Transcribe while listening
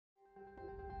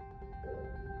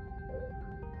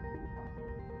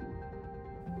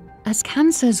As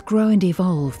cancers grow and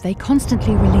evolve, they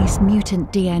constantly release mutant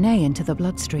DNA into the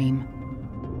bloodstream.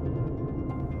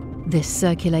 This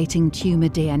circulating tumour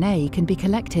DNA can be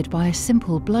collected by a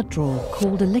simple blood draw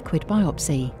called a liquid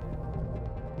biopsy.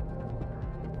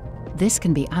 This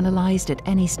can be analysed at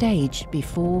any stage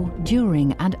before,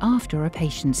 during and after a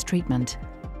patient's treatment.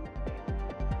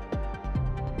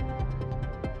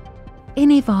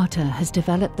 Inivata has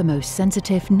developed the most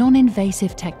sensitive,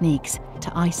 non-invasive techniques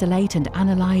to isolate and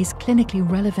analyse clinically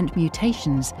relevant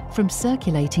mutations from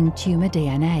circulating tumour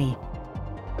DNA.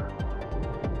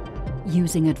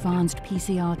 Using advanced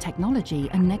PCR technology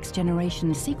and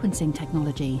next-generation sequencing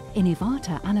technology,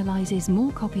 Inivata analyses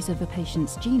more copies of a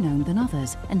patient's genome than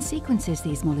others and sequences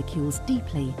these molecules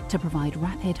deeply to provide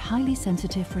rapid, highly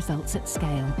sensitive results at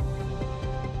scale.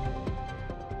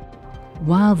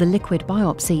 While the liquid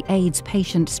biopsy aids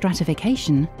patient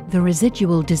stratification, the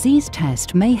residual disease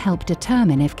test may help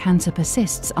determine if cancer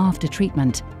persists after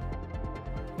treatment.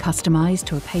 Customized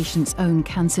to a patient's own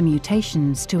cancer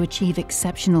mutations to achieve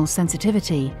exceptional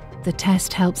sensitivity, the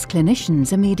test helps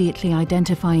clinicians immediately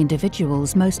identify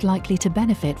individuals most likely to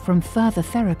benefit from further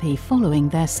therapy following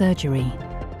their surgery.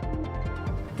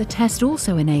 The test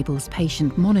also enables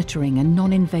patient monitoring and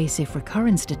non-invasive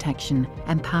recurrence detection,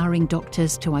 empowering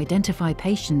doctors to identify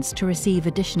patients to receive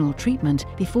additional treatment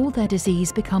before their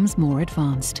disease becomes more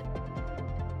advanced.